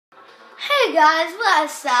Hey guys,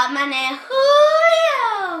 what's up? My name is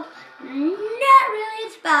Julio. Not really,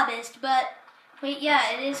 it's Bobist, but wait,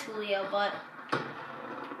 yeah, it is Julio, but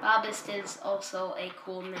Bobist is also a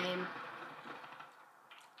cool name.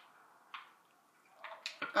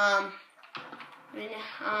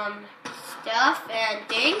 Stuff and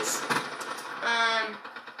things.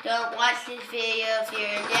 Don't watch this video if you're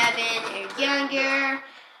 11 or younger.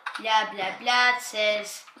 Blah blah blah. It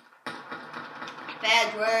says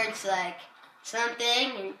bad words like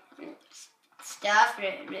something and stuff,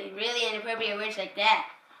 really inappropriate words like that.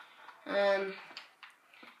 I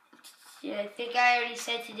think I already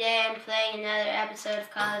said today I'm playing another episode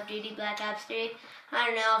of Call of Duty Black Ops 3. I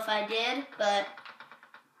don't know if I did, but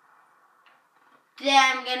today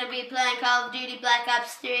I'm going to be playing Call of Duty Black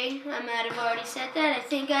Ops 3. I might have already said that. I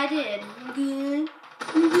think I did. Good.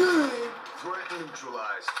 Threat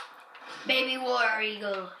neutralized. Baby War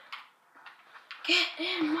Eagle. Get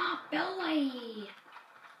in my belly.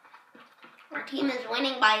 Our team is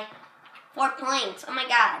winning by 4 points. Oh my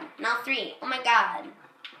god. Now 3. Oh my god.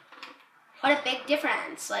 What a big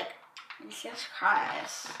difference. Like, Jesus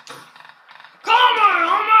Christ. Come on!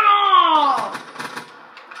 Oh my god!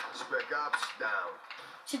 Spec Ops down.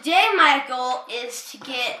 Today my goal is to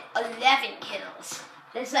get 11 kills.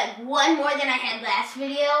 There's like one more than I had last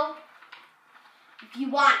video. If you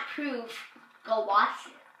want proof, go watch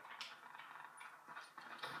it.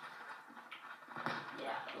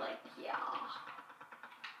 Yeah.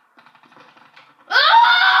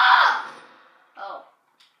 Ah! Oh.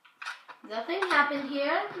 Nothing happened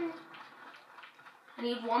here. I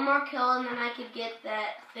need one more kill and then I could get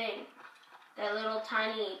that thing. That little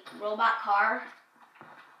tiny robot car.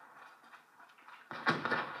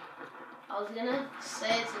 I was gonna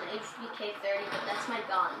say it's an HVK-30, but that's my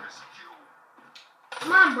gun.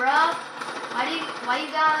 Come on, bro. Why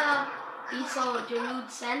you gotta be so Darude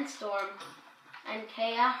Sandstorm? And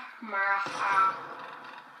Kaya Maraha.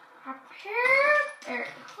 Prepare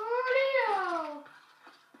Julio.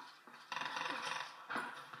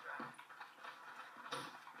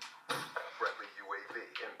 Friendly UAV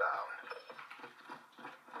inbound.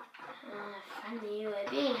 Friendly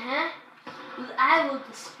UAV, huh? Well, I will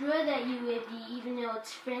destroy that UAV even though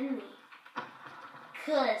it's friendly.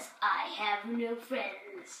 'Cause I have no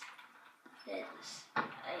friends. I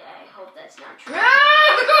hope that's not true.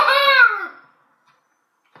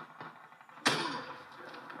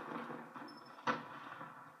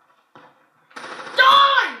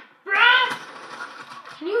 Die, bruh!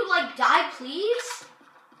 Can you, like, die, please?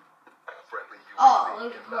 Friendly UAV Oh, of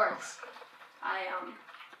inbound. course.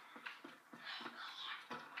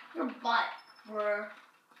 Your butt, bruh.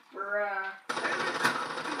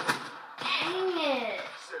 Dang it.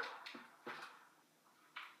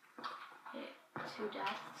 Okay, 2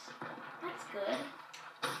 deaths. That's good.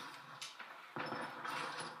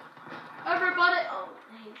 Everybody. Oh,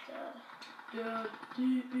 he's dead. Dead.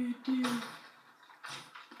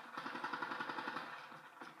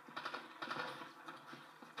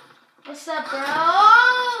 What's up,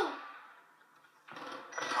 bro?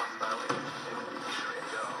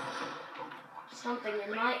 Something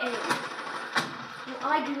in my AO. And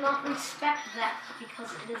I do not respect that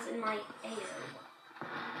because it is in my AO.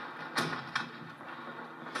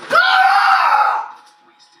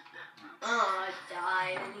 Oh, I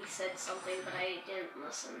died and he said something, but I didn't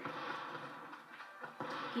listen.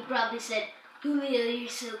 He probably said, Julio, you're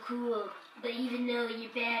so cool, but even though you're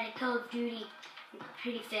bad at Call of Duty, you're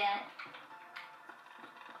pretty fat.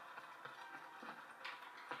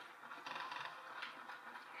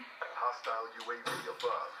 Hostile UAV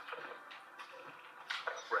above.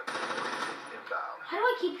 Friendly UAV inbound. How do I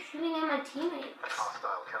keep shooting at my teammates?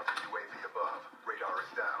 Hostile counter UAV above. Radar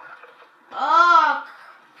is down. Oh,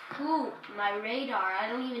 poop. My radar. I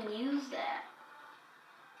don't even use that.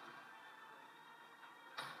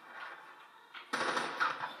 Oh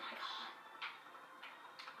my god.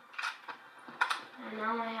 And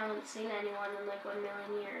now I haven't seen anyone in like 1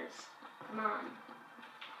 million years. Come on.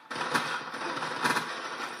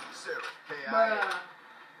 Sarah, KIA. Bruh.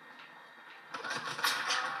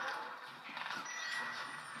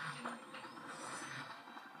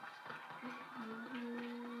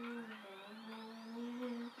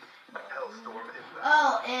 Hellstorm inbound.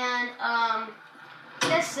 Oh, and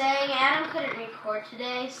just saying, Adam couldn't record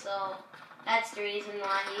today, so that's the reason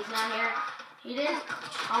why he's not here. He didn't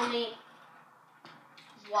tell me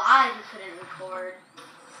why he couldn't record.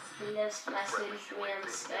 He just messaged me on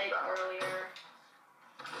Skype earlier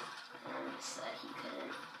and said he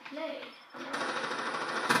couldn't play.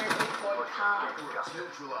 Couldn't record COD.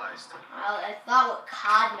 Neutralized. I thought what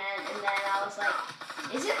COD meant, and then I was like,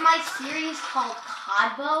 isn't my series called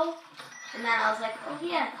COD BO? And then I was like, oh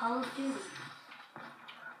yeah, Call of Duty.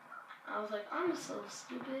 I was like, I'm so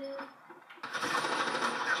stupid.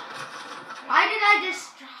 Why did I just...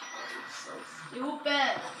 I'm so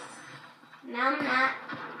stupid. No, I'm not.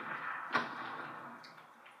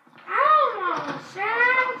 I don't know,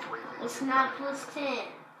 Sam. What's 9 plus 10?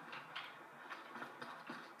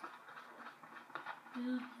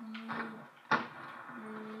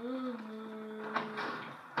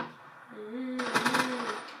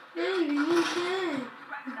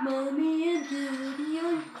 Mommy and Daddy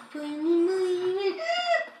are playing my...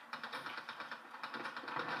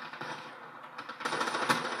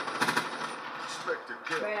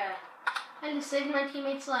 Bruh. I just saved my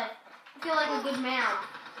teammate's life. I feel like a good man.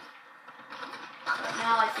 But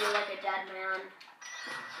now I feel like a dead man.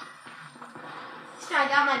 This time I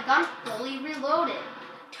got my gun fully reloaded.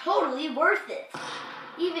 Totally worth it.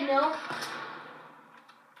 Even though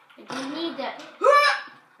I didn't need that.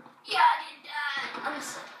 Yeah, I did that. I'm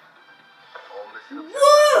just...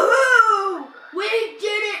 Woohoo! We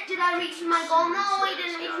did it! Did I reach my goal? No, I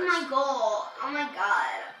didn't reach my goal. Oh my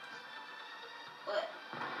god. What?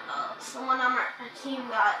 Someone on our team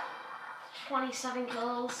got 27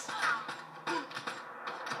 kills.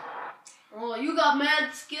 Oh, you got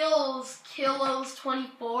mad skills, Kilos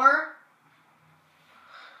 24.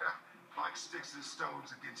 Like sticks and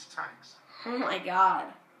stones against tanks. Oh my god.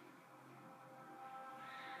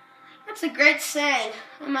 That's a great saying.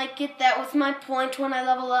 I might get that with my point when I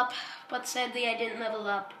level up, but sadly I didn't level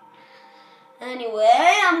up.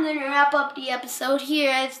 Anyway, I'm going to wrap up the episode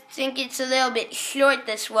here. I think it's a little bit short,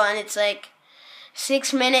 this one. It's like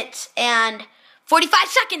 6 minutes and 45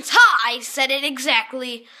 seconds. Ha! I said it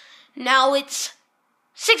exactly. Now it's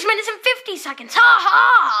 6 minutes and 50 seconds. Ha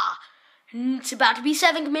ha! It's about to be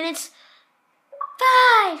 7 minutes.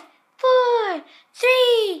 5, 4,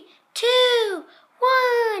 3, 2,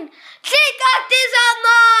 1. COD is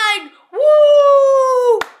online!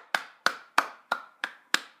 Woo!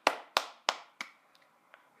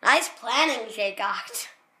 Nice planning, COD.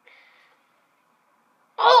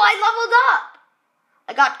 Oh, I leveled up!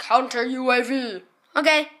 I got counter UAV.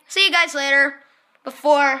 Okay, see you guys later.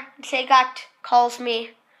 Before COD calls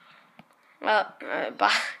me. Bye.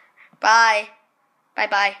 Bye.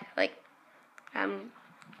 Bye-bye. Like, I'm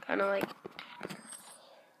kind of like...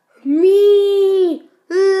 Me!